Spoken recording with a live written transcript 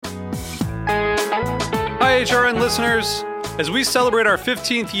HRN listeners. As we celebrate our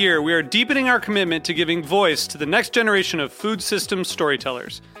 15th year, we are deepening our commitment to giving voice to the next generation of food systems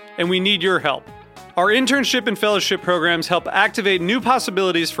storytellers, and we need your help. Our internship and fellowship programs help activate new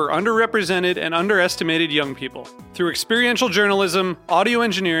possibilities for underrepresented and underestimated young people through experiential journalism, audio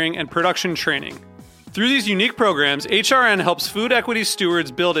engineering, and production training. Through these unique programs, HRN helps food equity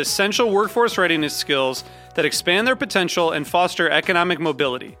stewards build essential workforce readiness skills that expand their potential and foster economic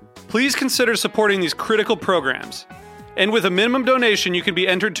mobility. Please consider supporting these critical programs. And with a minimum donation, you can be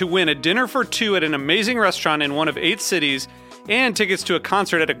entered to win a dinner for two at an amazing restaurant in one of 8 cities and tickets to a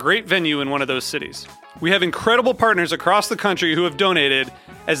concert at a great venue in one of those cities. We have incredible partners across the country who have donated,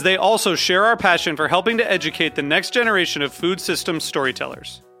 as they also share our passion for helping to educate the next generation of food systems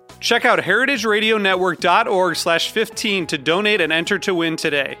storytellers. Check out heritageradionetwork.org/15 to donate and enter to win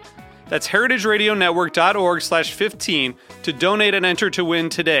today. That's heritageradionetwork.org/15 to donate and enter to win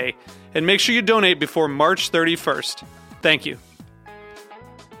today. And make sure you donate before March 31st. Thank you.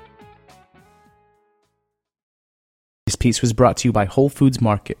 This piece was brought to you by Whole Foods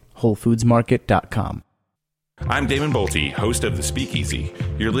Market, WholeFoodsMarket.com. I'm Damon Bolte, host of The Speakeasy.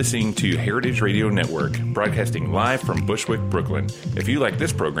 You're listening to Heritage Radio Network, broadcasting live from Bushwick, Brooklyn. If you like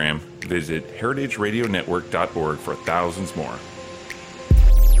this program, visit heritageradionetwork.org for thousands more.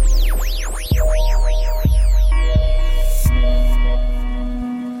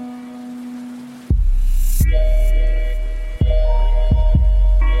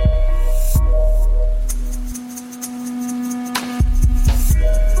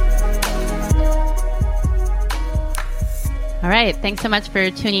 All right. Thanks so much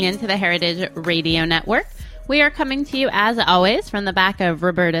for tuning in to the Heritage Radio Network. We are coming to you, as always, from the back of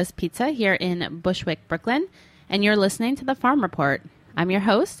Roberta's Pizza here in Bushwick, Brooklyn. And you're listening to The Farm Report. I'm your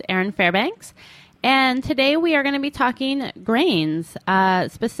host, Erin Fairbanks. And today we are going to be talking grains,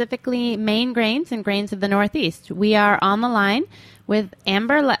 specifically Maine grains and grains of the Northeast. We are on the line with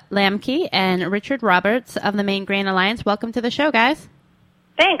Amber Lamke and Richard Roberts of the Maine Grain Alliance. Welcome to the show, guys.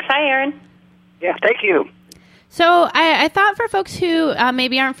 Thanks. Hi, Erin. Yeah, thank you. So I thought for folks who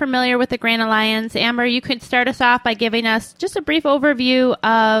maybe aren't familiar with the Grain Alliance, Amber, you could start us off by giving us just a brief overview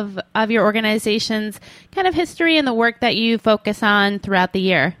of your organization's kind of history and the work that you focus on throughout the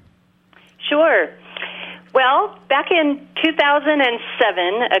year. Sure. Well, back in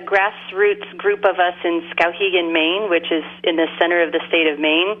 2007, a grassroots group of us in Skowhegan, Maine, which is in the center of the state of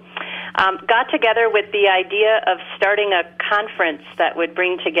Maine, got together with the idea of starting a conference that would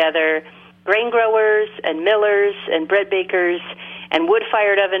bring together grain growers and millers and bread bakers and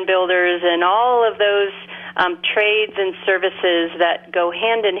wood-fired oven builders and all of those trades and services that go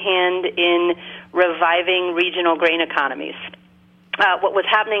hand in hand in reviving regional grain economies. What was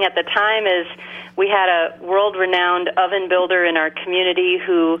happening at the time is we had a world-renowned oven builder in our community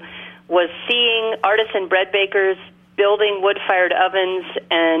who was seeing artisan bread bakers building wood-fired ovens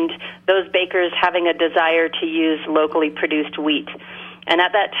and those bakers having a desire to use locally produced wheat. And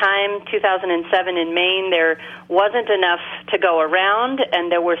at that time, 2007 in Maine, there wasn't enough to go around,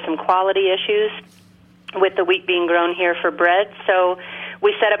 and there were some quality issues with the wheat being grown here for bread. So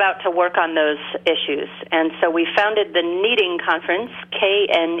we set about to work on those issues. And so we founded the Kneading Conference,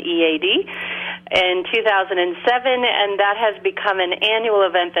 KNEAD, in 2007, and that has become an annual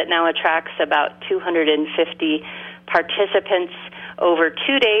event that now attracts about 250 participants over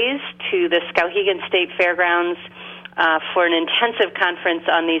 2 days to the Skowhegan State Fairgrounds for an intensive conference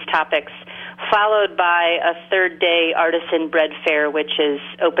on these topics, followed by a third-day artisan bread fair, which is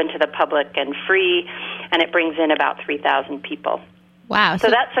open to the public and free, and it brings in about 3,000 people. Wow. So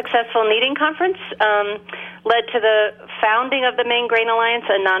that successful Kneading Conference led to the founding of the Maine Grain Alliance,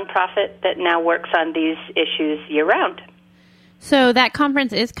 a nonprofit that now works on these issues year-round. So that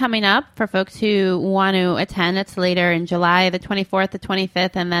conference is coming up for folks who want to attend. It's later in July, the 24th, the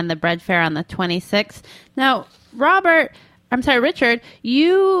 25th, and then the bread fair on the 26th. Now, Richard,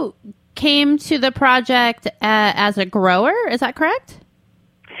 you came to the project as a grower. Is that correct?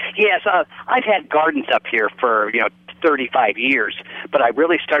 Yes, I've had gardens up here for 35 years, but I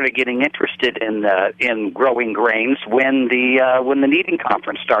really started getting interested in growing grains when the Kneading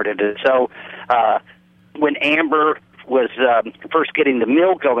Conference started. And so when Amber was first getting the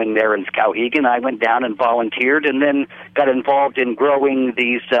mill going there in Skowhegan, I went down and volunteered, and then got involved in growing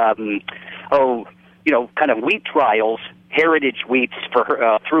these kind of wheat trials, heritage wheats for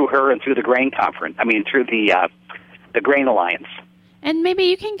her, through her and through the Grain Conference. Through the Grain Alliance. And maybe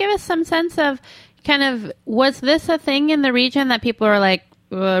you can give us some sense of kind of, was this a thing in the region that people were like,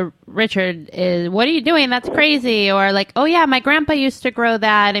 Richard, what are you doing? That's crazy. Or like, oh yeah, my grandpa used to grow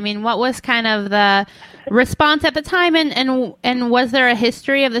that. I mean, what was kind of the response at the time? And was there a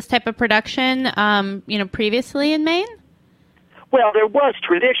history of this type of production, previously in Maine? Well, there was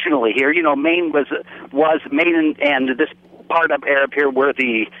traditionally here. Maine was Maine and this part of Arab here were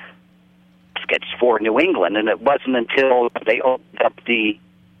the sketch for New England, and it wasn't until they opened up the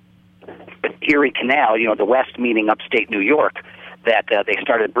Erie Canal, the west meaning upstate New York, that they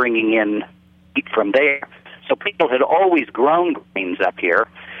started bringing in meat from there. So people had always grown grains up here,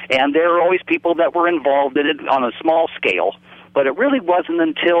 and there were always people that were involved in it on a small scale. But it really wasn't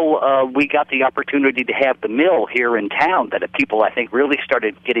until we got the opportunity to have the mill here in town that people, I think, really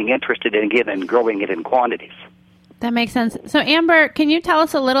started getting interested in it and growing it in quantities. That makes sense. So, Amber, can you tell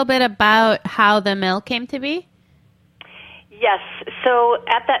us a little bit about how the mill came to be? Yes. So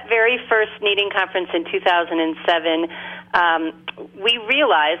at that very first kneading conference in 2007, we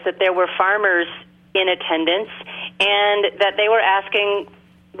realized that there were farmers in attendance and that they were asking,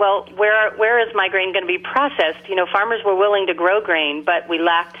 well, where is my grain going to be processed? Farmers were willing to grow grain, but we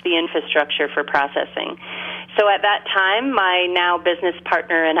lacked the infrastructure for processing. So at that time, my now business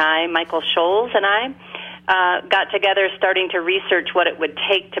partner and I, Michael Scholes and I, got together starting to research what it would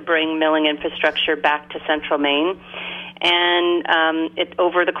take to bring milling infrastructure back to central Maine. And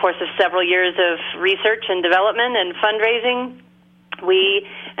over the course of several years of research and development and fundraising, we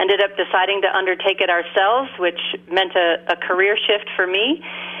ended up deciding to undertake it ourselves, which meant a career shift for me.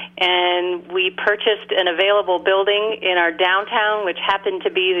 And we purchased an available building in our downtown, which happened to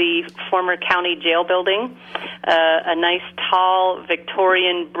be the former county jail building, a nice, tall,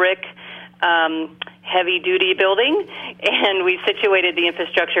 Victorian brick heavy-duty building, and we situated the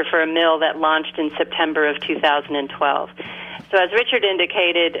infrastructure for a mill that launched in September of 2012. So as Richard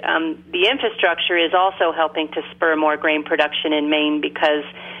indicated, the infrastructure is also helping to spur more grain production in Maine because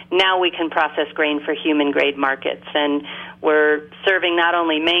now we can process grain for human-grade markets, and we're serving not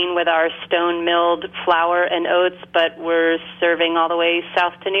only Maine with our stone-milled flour and oats, but we're serving all the way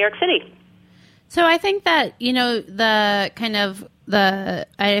south to New York City. So I think that, if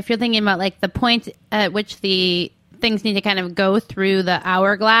you're thinking about like the point at which the things need to kind of go through the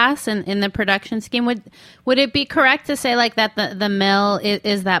hourglass in the production scheme, would it be correct to say like that the mill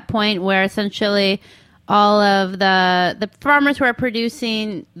is that point where essentially all of the farmers who are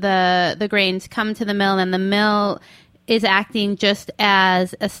producing the grains come to the mill and the mill is acting just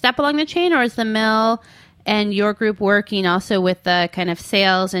as a step along the chain, or is the mill and your group working also with the kind of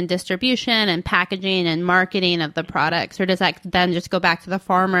sales and distribution and packaging and marketing of the products? Or does that then just go back to the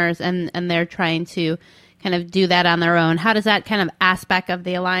farmers and they're trying to kind of do that on their own? How does that kind of aspect of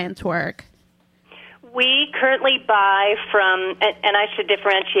the alliance work? We currently buy from, and I should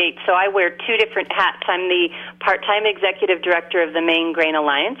differentiate, so I wear two different hats. I'm the part-time executive director of the Maine Grain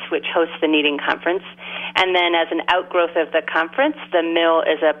Alliance, which hosts the kneading conference. And then as an outgrowth of the conference, the mill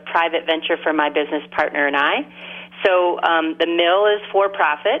is a private venture for my business partner and I. So the mill is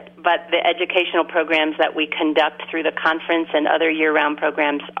for-profit, but the educational programs that we conduct through the conference and other year-round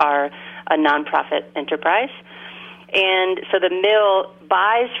programs are a nonprofit enterprise. And so the mill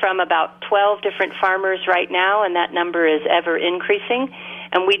buys from about 12 different farmers right now, and that number is ever increasing.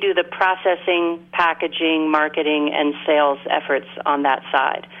 And we do the processing, packaging, marketing, and sales efforts on that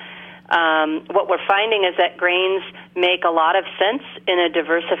side. What we're finding is that grains make a lot of sense in a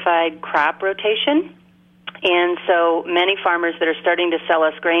diversified crop rotation. And so many farmers that are starting to sell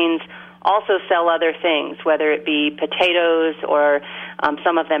us grains also sell other things, whether it be potatoes or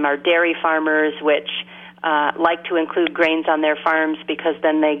some of them are dairy farmers, which like to include grains on their farms because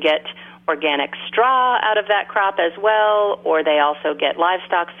then they get organic straw out of that crop as well, or they also get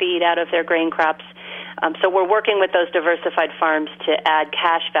livestock feed out of their grain crops. So we're working with those diversified farms to add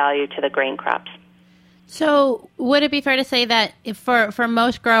cash value to the grain crops. So would it be fair to say that for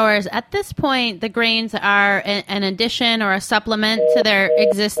most growers at this point, the grains are an addition or a supplement to their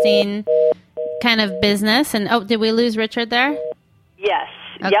existing kind of business? And did we lose Richard there? Yes.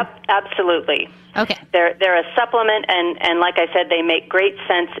 Okay. Yep, absolutely. Okay. They're a supplement, and like I said, they make great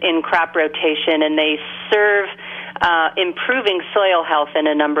sense in crop rotation, and they serve improving soil health in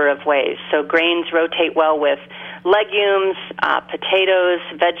a number of ways. So grains rotate well with legumes, potatoes,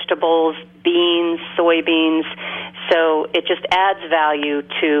 vegetables, beans, soybeans. So it just adds value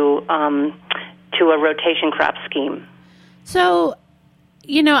to a rotation crop scheme. So,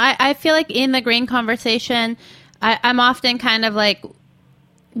 I feel like in the grain conversation, I'm often kind of like,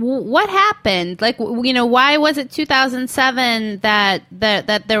 what happened? Like, why was it 2007 that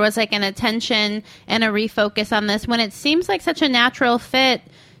there was like an attention and a refocus on this when it seems like such a natural fit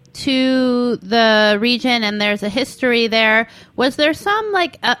to the region and there's a history there. Was there some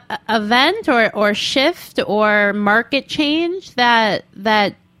like event or shift or market change that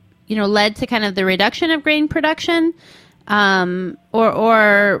led to kind of the reduction of grain production?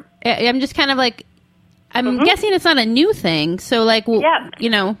 Or I'm just kind of like, I'm guessing it's not a new thing. So like,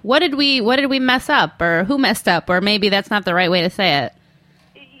 what did we mess up, or who messed up, or maybe that's not the right way to say it?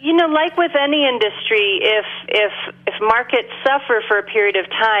 Like with any industry, if markets suffer for a period of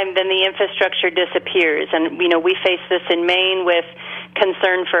time, then the infrastructure disappears. And, we face this in Maine with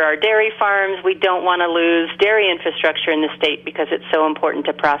concern for our dairy farms. We don't want to lose dairy infrastructure in the state because it's so important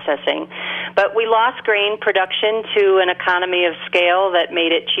to processing. But we lost grain production to an economy of scale that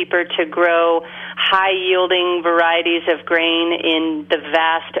made it cheaper to grow high-yielding varieties of grain in the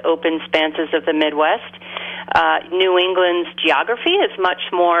vast open spanses of the Midwest. New England's geography is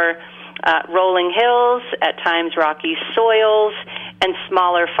much more rolling hills, at times rocky soils, and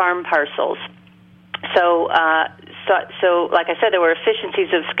smaller farm parcels. So, like I said, there were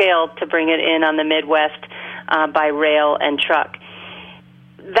efficiencies of scale to bring it in on the Midwest by rail and truck.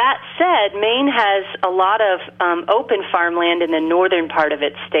 That said, Maine has a lot of open farmland in the northern part of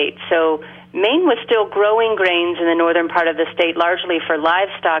its state. So Maine was still growing grains in the northern part of the state, largely for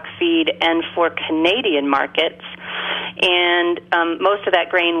livestock feed and for Canadian markets. And most of that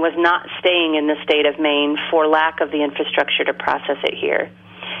grain was not staying in the state of Maine for lack of the infrastructure to process it here.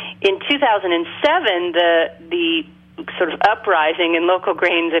 In 2007, the sort of uprising in local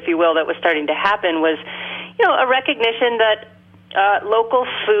grains, if you will, that was starting to happen was, a recognition that local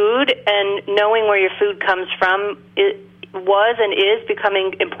food and knowing where your food comes from was and is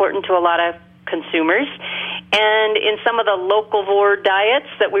becoming important to a lot of consumers. And in some of the locavore diets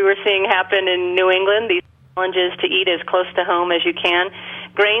that we were seeing happen in New England, these challenges to eat as close to home as you can,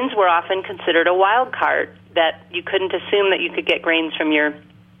 grains were often considered a wild card, that you couldn't assume that you could get grains from your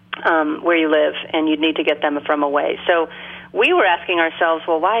where you live, and you'd need to get them from away. So we were asking ourselves,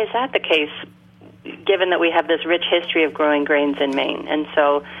 well, why is that the case, given that we have this rich history of growing grains in Maine? And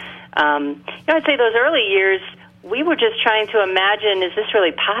so, I'd say those early years, we were just trying to imagine, is this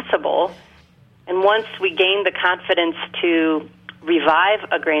really possible? And once we gained the confidence to revive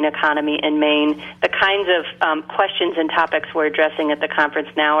a grain economy in Maine, the kinds of questions and topics we're addressing at the conference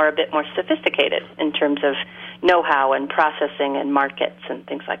now are a bit more sophisticated in terms of know-how and processing and markets and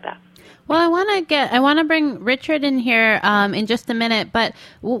things like that. Well, I want to bring Richard in here in just a minute, but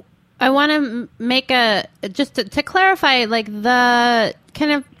I want to make to clarify, like the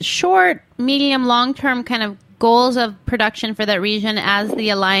kind of short, medium, long-term kind of goals of production for that region as the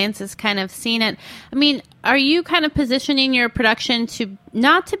Alliance has kind of seen it. I mean, are you kind of positioning your production to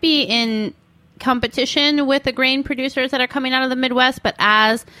not to be in competition with the grain producers that are coming out of the Midwest, but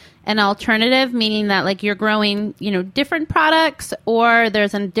as an alternative, meaning that like you're growing, different products, or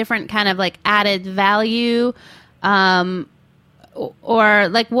there's a different kind of like added value, or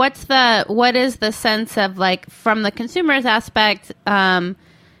like what is the sense of like from the consumer's aspect?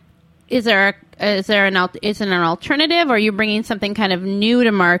 Is there an alternative, or are you bringing something kind of new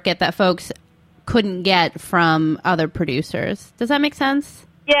to market that folks couldn't get from other producers? Does that make sense?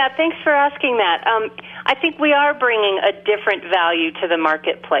 Yeah, thanks for asking that. I think we are bringing a different value to the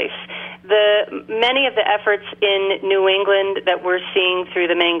marketplace. Many of the efforts in New England that we're seeing through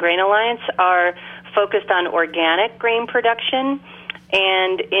the Maine Grain Alliance are focused on organic grain production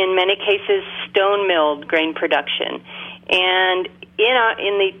and, in many cases, stone-milled grain production. And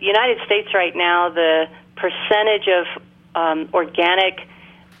in the United States right now, the percentage of organic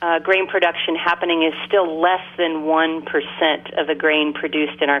grain production happening is still less than 1% of the grain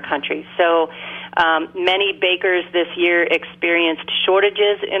produced in our country. So many bakers this year experienced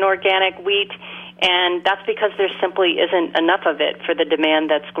shortages in organic wheat, and that's because there simply isn't enough of it for the demand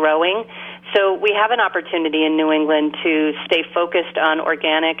that's growing. So we have an opportunity in New England to stay focused on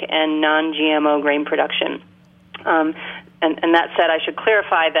organic and non-GMO grain production. And that said, I should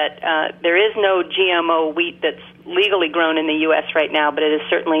clarify that there is no GMO wheat that's legally grown in the U.S. right now, but it is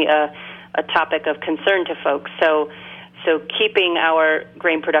certainly a topic of concern to folks. So keeping our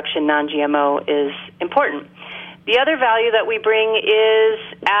grain production non-GMO is important. The other value that we bring is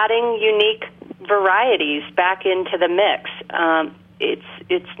adding unique varieties back into the mix.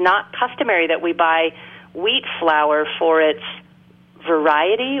 It's not customary that we buy wheat flour for its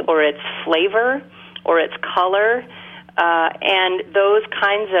variety or its flavor or its color. And those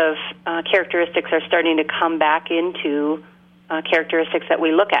kinds of characteristics are starting to come back into characteristics that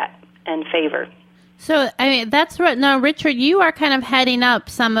we look at and favor. So, I mean, that's right. Now, Richard, you are kind of heading up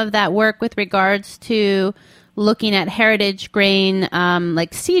some of that work with regards to looking at heritage grain,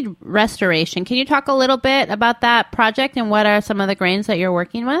 like seed restoration. Can you talk a little bit about that project and what are some of the grains that you're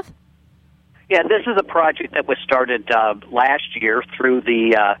working with? Yeah, this is a project that was started last year through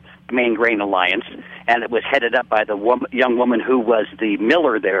the Maine Grain Alliance, and it was headed up by the young woman who was the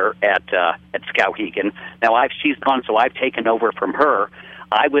miller there at Skowhegan. Now she's gone, so I've taken over from her.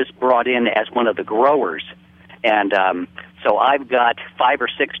 I was brought in as one of the growers, and so I've got 5 or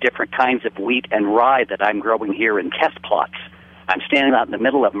 6 different kinds of wheat and rye that I'm growing here in test plots. I'm standing out in the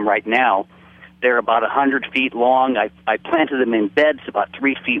middle of them right now. They're about 100 feet long. I planted them in beds about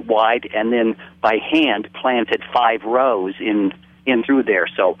 3 feet wide, and then by hand planted 5 rows in through there.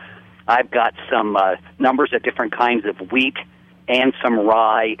 So I've got some numbers of different kinds of wheat and some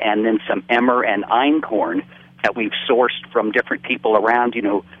rye, and then some emmer and einkorn that we've sourced from different people around,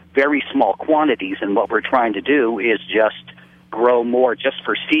 very small quantities. And what we're trying to do is just grow more just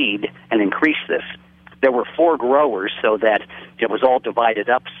for seed and increase this. There were 4 growers, so that it was all divided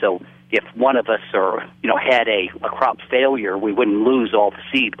up. So if one of us had a crop failure, we wouldn't lose all the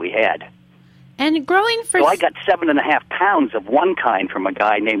seed we had. And growing for... So I got 7.5 pounds of one kind from a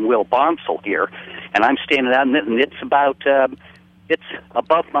guy named Will Bonsall here, and I'm standing out in it, and it's about... it's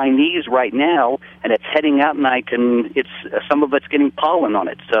above my knees right now, and it's heading out, and some of it's getting pollen on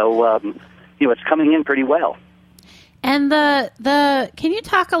it. So, it's coming in pretty well. And can you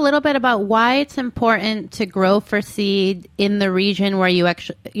talk a little bit about why it's important to grow for seed in the region where you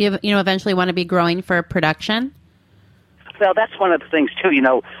eventually want to be growing for production? Well, that's one of the things too.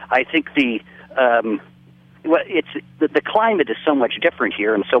 I think the climate is so much different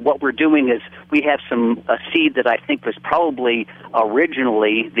here, and so what we're doing is we have a seed that I think was probably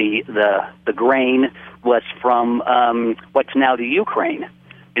originally the grain was from what's now the Ukraine.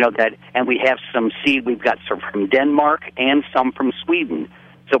 And we have some seed. We've got some from Denmark and some from Sweden.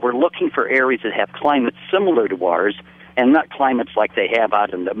 So we're looking for areas that have climates similar to ours, and not climates like they have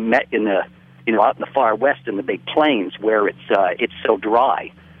out in the out in the far west in the big plains where it's so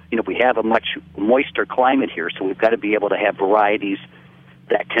dry. We have a much moister climate here, so we've got to be able to have varieties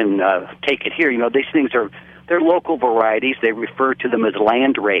that can take it here. These things they're local varieties. They refer to them as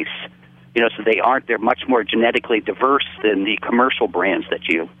land race. So they're much more genetically diverse than the commercial brands that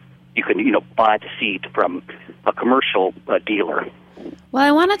you can, buy the seed from a commercial dealer. Well,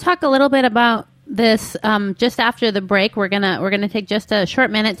 I want to talk a little bit about this just after the break. We're gonna take just a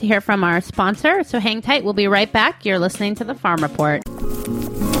short minute to hear from our sponsor. So hang tight. We'll be right back. You're listening to the Farm Report.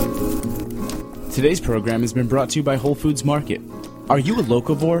 Today's program has been brought to you by Whole Foods Market. Are you a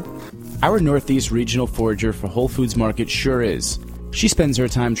locavore? Our Northeast regional forager for Whole Foods Market sure is. She spends her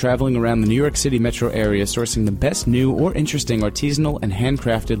time traveling around the New York City metro area sourcing the best new or interesting artisanal and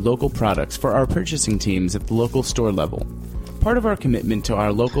handcrafted local products for our purchasing teams at the local store level. Part of our commitment to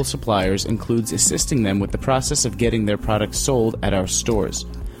our local suppliers includes assisting them with the process of getting their products sold at our stores.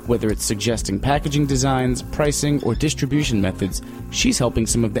 Whether it's suggesting packaging designs, pricing, or distribution methods, she's helping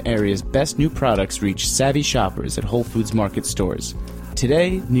some of the area's best new products reach savvy shoppers at Whole Foods Market stores.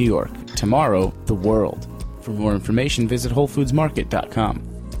 Today, New York. Tomorrow, the world. For more information, visit WholeFoodsMarket.com.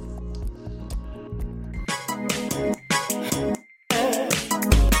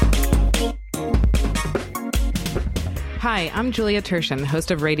 Hi, I'm Julia Tershin,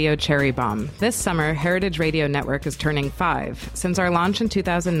 host of Radio Cherry Bomb. This summer, Heritage Radio Network is turning 5. Since our launch in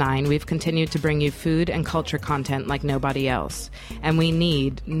 2009, we've continued to bring you food and culture content like nobody else. And we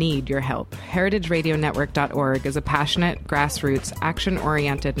need your help. HeritageRadioNetwork.org is a passionate, grassroots,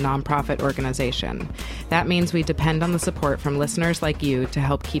 action-oriented nonprofit organization. That means we depend on the support from listeners like you to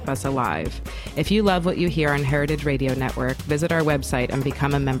help keep us alive. If you love what you hear on Heritage Radio Network, visit our website and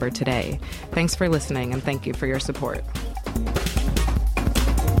become a member today. Thanks for listening, and thank you for your support. We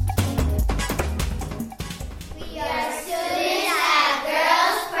are students at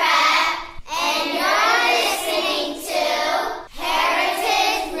Girls Prep, and you're listening to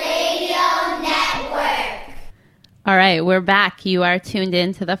Heritage Radio Network. All right, we're back. You are tuned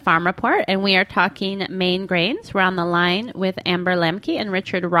in to the Farm Report, and we are talking Maine grains. We're on the line with Amber Lemke and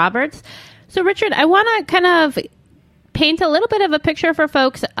Richard Roberts. So, Richard, I want to kind of paint a little bit of a picture for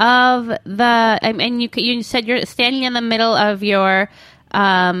folks of and you said you're standing in the middle of your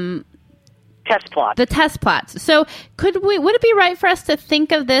test plot. The test plots. So would it be right for us to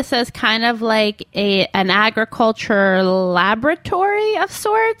think of this as kind of like an agriculture laboratory of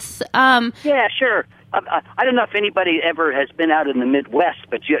sorts? Yeah, sure. I don't know if anybody ever has been out in the Midwest,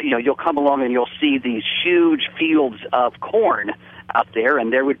 but you'll come along and you'll see these huge fields of corn out there,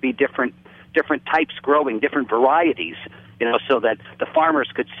 and there would be different types growing, different varieties, so that the farmers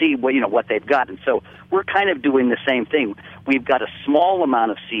could see what they've got. And so we're kind of doing the same thing. We've got a small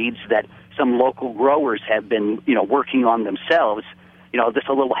amount of seeds that some local growers have been, working on themselves, just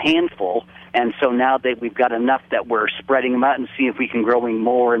a little handful. And so now we've got enough that we're spreading them out and seeing if we can growing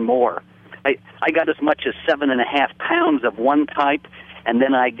more and more. I got as much as 7.5 pounds of one type, and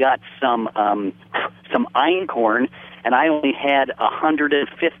then I got some einkorn, and I only had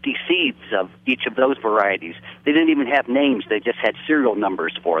 150 seeds of each of those varieties. They didn't even have names; they just had serial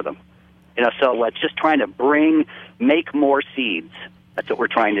numbers for them. So it's just trying to make more seeds. That's what we're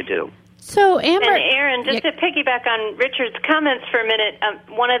trying to do. So, Amber, and Aaron, just to piggyback on Richard's comments for a minute,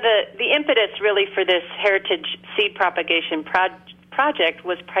 one of the impetus really for this heritage seed propagation project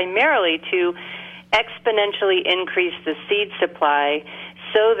was primarily to exponentially increase the seed supply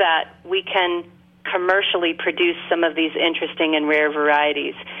so that we can commercially produce some of these interesting and rare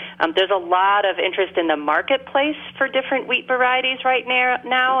varieties. There's a lot of interest in the marketplace for different wheat varieties right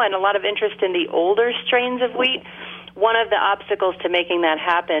now, and a lot of interest in the older strains of wheat. One of the obstacles to making that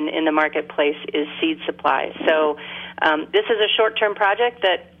happen in the marketplace is seed supply. So this is a short-term project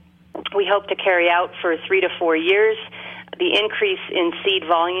that we hope to carry out for 3 to 4 years. The increase in seed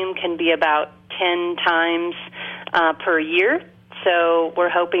volume can be about 10 times per year. So we're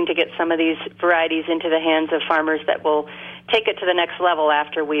hoping to get some of these varieties into the hands of farmers that will take it to the next level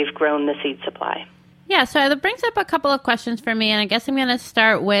after we've grown the seed supply. Yeah, so that brings up a couple of questions for me, and I guess I'm going to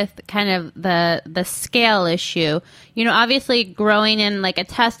start with kind of the scale issue. Obviously growing in like a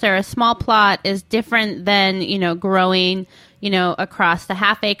test or a small plot is different than, growing, across the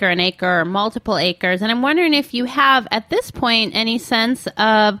half acre, an acre, or multiple acres. And I'm wondering if you have, at this point, any sense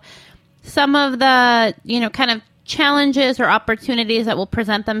of some of the, kind of challenges or opportunities that will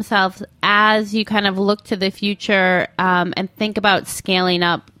present themselves as you kind of look to the future and think about scaling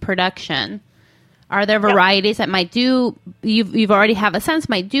up production. Are there varieties that might you've already have a sense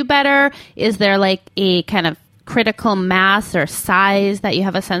might do better? Is there like a kind of critical mass or size that you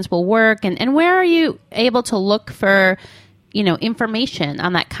have a sense will work? And where are you able to look for, information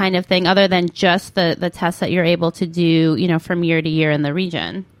on that kind of thing other than just the tests that you're able to do, from year to year in the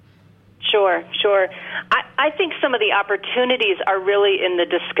region? Sure. I think some of the opportunities are really in the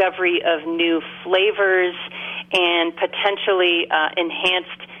discovery of new flavors and potentially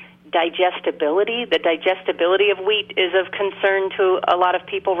enhanced digestibility. The digestibility of wheat is of concern to a lot of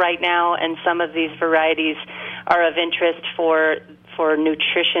people right now, and some of these varieties are of interest for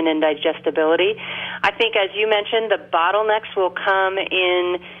nutrition and digestibility. I think, as you mentioned, the bottlenecks will come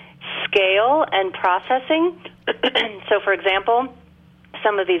in scale and processing. So, for example,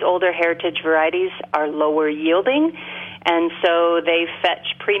 some of these older heritage varieties are lower yielding, and so they fetch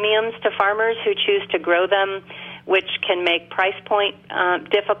premiums to farmers who choose to grow them, which can make price point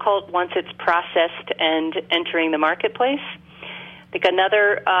difficult once it's processed and entering the marketplace. I think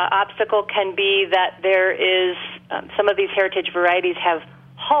another obstacle can be that there is some of these heritage varieties have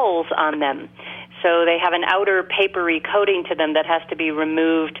hulls on them. So they have an outer papery coating to them that has to be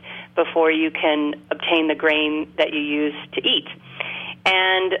removed before you can obtain the grain that you use to eat.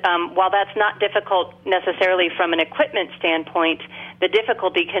 And while that's not difficult necessarily from an equipment standpoint, the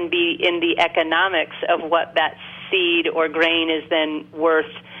difficulty can be in the economics of what that seed or grain is then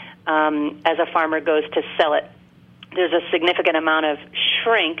worth as a farmer goes to sell it. There's a significant amount of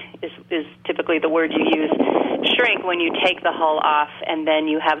shrink, is typically the word you use, shrink when you take the hull off and then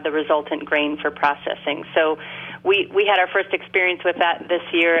you have the resultant grain for processing. So we had our first experience with that this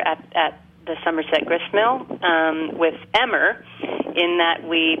year at the Somerset Grist Mill with emmer, in that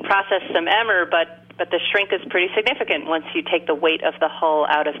we processed some emmer, but the shrink is pretty significant once you take the weight of the hull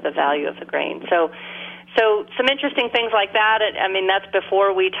out of the value of the grain. So some interesting things like that. I mean, that's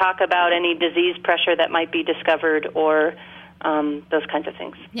before we talk about any disease pressure that might be discovered or those kinds of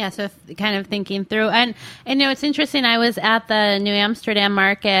things. Yeah, so kind of thinking through. And it's interesting. I was at the New Amsterdam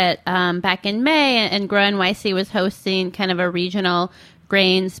market back in May, and Grow NYC was hosting kind of a regional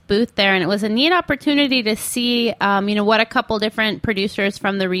grains booth there, and it was a neat opportunity to see what a couple different producers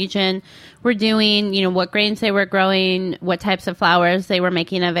from the region were doing, what grains they were growing, what types of flours they were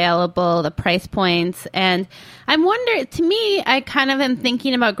making available, the price points. And I'm wondering, to me, I kind of am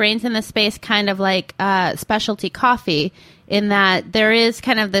thinking about grains in the space kind of like specialty coffee, in that there is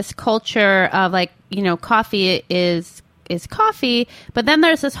kind of this culture of like, coffee is coffee, but then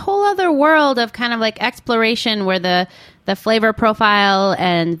there's this whole other world of kind of like exploration where the flavor profile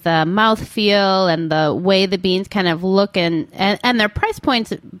and the mouthfeel and the way the beans kind of look and their price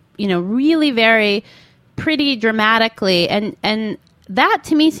points, really vary pretty dramatically. And that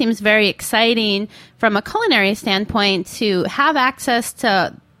to me seems very exciting from a culinary standpoint, to have access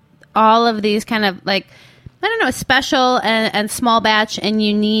to all of these kind of like, special and small batch and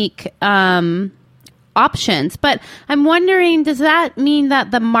unique options. But I'm wondering, does that mean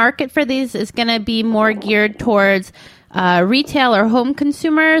that the market for these is going to be more geared towards retail or home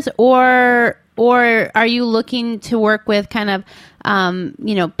consumers, or are you looking to work with kind of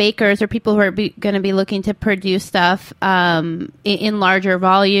bakers or people who are going to be looking to produce stuff in larger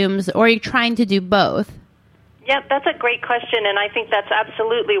volumes, or are you trying to do both? Yeah, that's a great question, and I think that's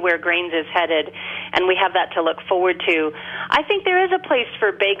absolutely where grains is headed, and we have that to look forward to. I think there is a place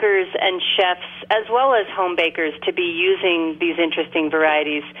for bakers and chefs, as well as home bakers, to be using these interesting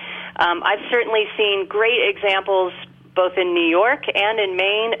varieties. I've certainly seen great examples both in New York and in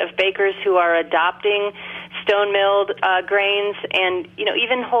Maine of bakers who are adopting stone-milled grains, and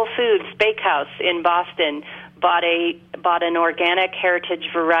even Whole Foods Bakehouse in Boston bought an organic heritage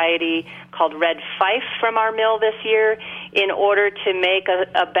variety called Red Fife from our mill this year in order to make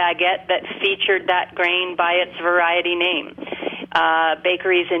a baguette that featured that grain by its variety name.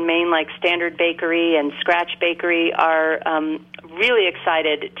 Bakeries in Maine like Standard Bakery and Scratch Bakery are really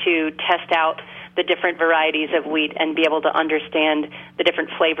excited to test out the different varieties of wheat and be able to understand the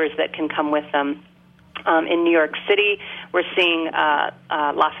different flavors that can come with them. In New York City, we're seeing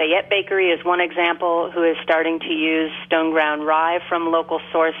Lafayette Bakery is one example who is starting to use stone ground rye from local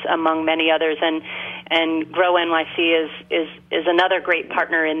source, among many others, and Grow NYC is another great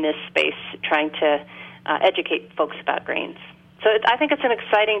partner in this space, trying to educate folks about grains. So I think it's an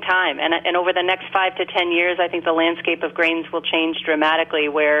exciting time, and over the next 5 to 10 years, I think the landscape of grains will change dramatically,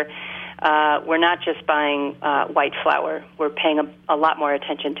 where we're not just buying white flour; we're paying a lot more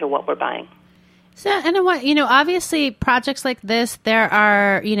attention to what we're buying. So, and obviously projects like this, there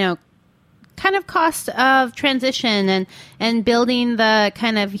are, kind of cost of transition and building the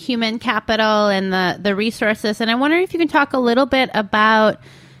kind of human capital and the resources. And I wonder if you can talk a little bit about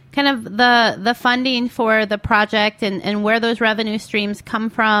kind of the funding for the project and where those revenue streams come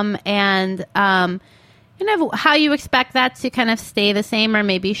from, and kind of how you expect that to kind of stay the same or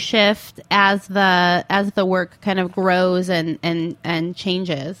maybe shift as the work kind of grows and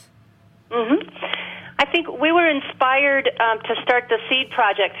changes. Mm-hmm. I think we were inspired to start the seed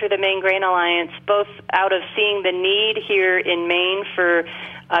project through the Maine Grain Alliance, both out of seeing the need here in Maine for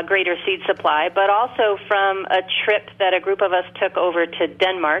greater seed supply, but also from a trip that a group of us took over to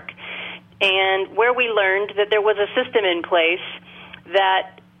Denmark, and where we learned that there was a system in place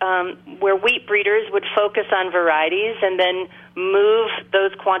that where wheat breeders would focus on varieties and then move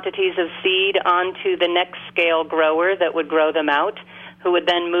those quantities of seed onto the next scale grower that would grow them out, who would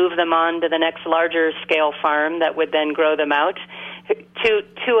then move them on to the next larger scale farm that would then grow them out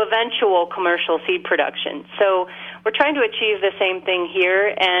to eventual commercial seed production. So we're trying to achieve the same thing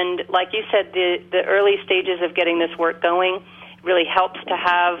here, and like you said, the early stages of getting this work going really helps to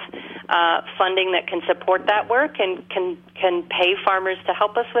have funding that can support that work and can pay farmers to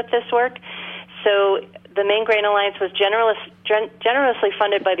help us with this work. So the Maine Grain Alliance was generously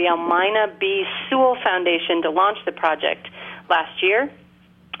funded by the Almina B. Sewell Foundation to launch the project last year.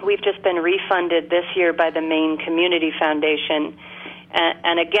 We've just been refunded this year by the Maine Community Foundation.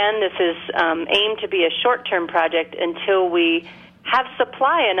 And again, this is aimed to be a short-term project until we have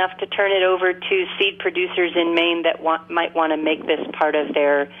supply enough to turn it over to seed producers in Maine that might want to make this part of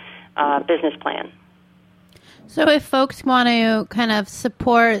their business plan. So if folks want to kind of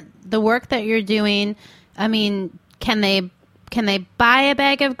support the work that you're doing, I mean, can they buy a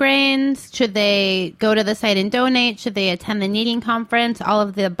bag of grains? Should they go to the site and donate? Should they attend the kneading conference? All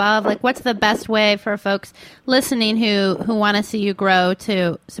of the above? Like, what's the best way for folks listening who want to see you grow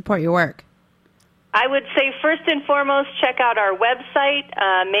to support your work? I would say first and foremost, check out our website,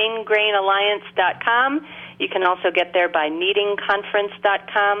 mainegrainalliance.com. You can also get there by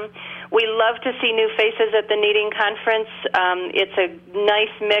kneadingconference.com. We love to see new faces at the Kneading Conference. It's a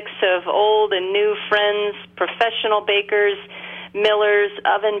nice mix of old and new friends, professional bakers, millers,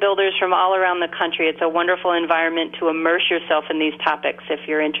 oven builders from all around the country. It's a wonderful environment to immerse yourself in these topics if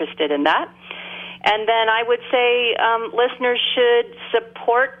you're interested in that. And then I would say listeners should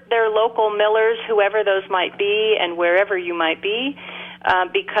support their local millers, whoever those might be and wherever you might be,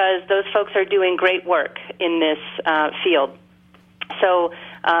 because those folks are doing great work in this field. So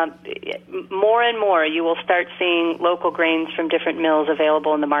more and more you will start seeing local grains from different mills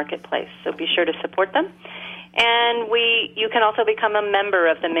available in the marketplace. So be sure to support them. And you can also become a member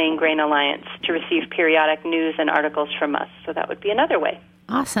of the Maine Grain Alliance to receive periodic news and articles from us. So that would be another way.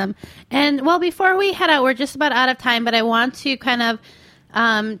 Awesome. And, well, before we head out, we're just about out of time, but I want to kind of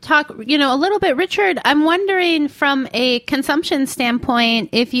talk, a little bit. Richard, I'm wondering from a consumption standpoint,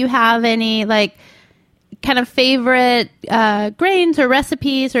 if you have any, kind of favorite grains or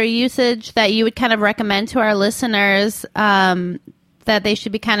recipes or usage that you would kind of recommend to our listeners, that they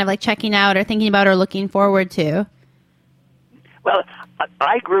should be kind of like checking out or thinking about or looking forward to? Well,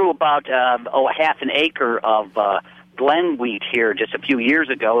 I grew about half an acre of Glen wheat here just a few years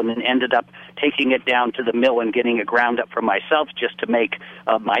ago, and then ended up taking it down to the mill and getting it ground up for myself just to make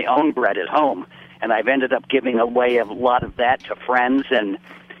my own bread at home. And I've ended up giving away a lot of that to friends,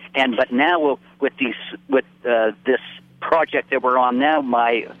 but now with this project that we're on now,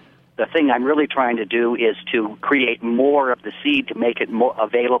 the thing I'm really trying to do is to create more of the seed to make it more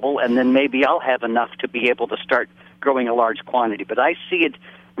available, and then maybe I'll have enough to be able to start growing a large quantity. But I see it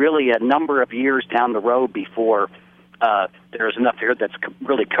really a number of years down the road before there's enough here that's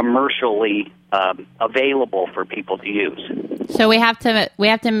really commercially available for people to use. So we have to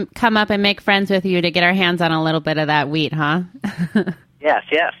come up and make friends with you to get our hands on a little bit of that wheat, huh?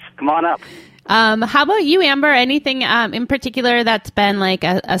 Yes. Come on up. How about you, Amber? Anything in particular that's been like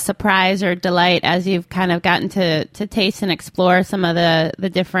a surprise or delight as you've kind of gotten to taste and explore some of the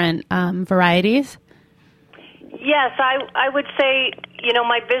different varieties? Yes, I would say,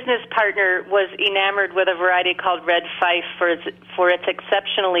 my business partner was enamored with a variety called Red Fife for its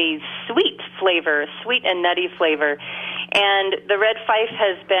exceptionally sweet flavor, sweet and nutty flavor. And the Red Fife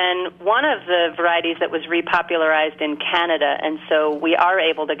has been one of the varieties that was repopularized in Canada, and so we are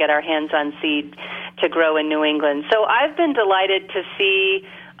able to get our hands on seed to grow in New England. So I've been delighted to see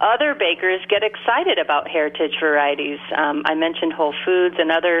other bakers get excited about heritage varieties. I mentioned Whole Foods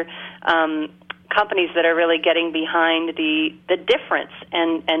and other companies that are really getting behind the difference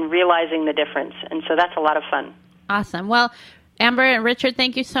and realizing the difference. And so that's a lot of fun. Awesome. Well, Amber and Richard,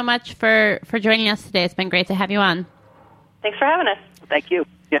 thank you so much for joining us today. It's been great to have you on. Thanks for having us. Thank you.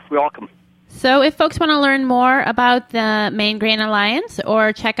 Yes, you're welcome. So if folks want to learn more about the Maine Grain Alliance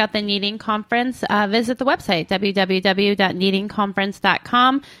or check out the Kneading Conference, visit the website,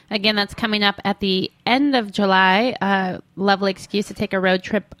 www.kneadingconference.com. Again, that's coming up at the end of July. Lovely excuse to take a road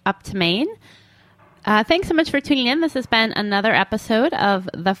trip up to Maine. Thanks so much for tuning in. This has been another episode of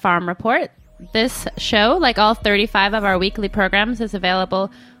The Farm Report. This show, like all 35 of our weekly programs, is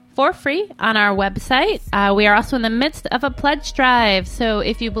available for free on our website. We are also in the midst of a pledge drive. So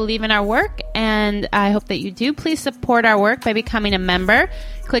if you believe in our work, and I hope that you do, please support our work by becoming a member.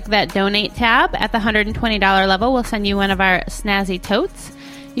 Click that donate tab at the $120 level. We'll send you one of our snazzy totes.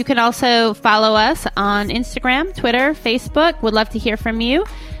 You can also follow us on Instagram, Twitter, Facebook. Would love to hear from you.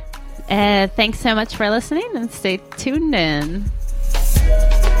 Thanks so much for listening, and stay tuned in.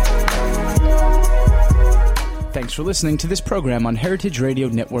 Thanks for listening to this program on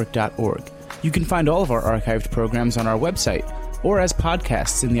heritageradionetwork.org. You can find all of our archived programs on our website or as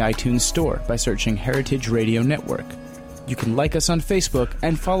podcasts in the iTunes Store by searching Heritage Radio Network. You can like us on Facebook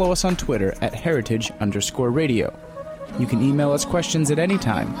and follow us on Twitter at @heritage_radio. You can email us questions at any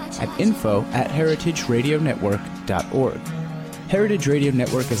time at info@heritageradionetwork.org. Heritage Radio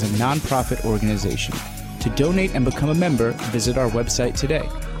Network is a nonprofit organization. To donate and become a member, visit our website today.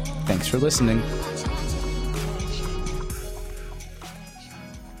 Thanks for listening.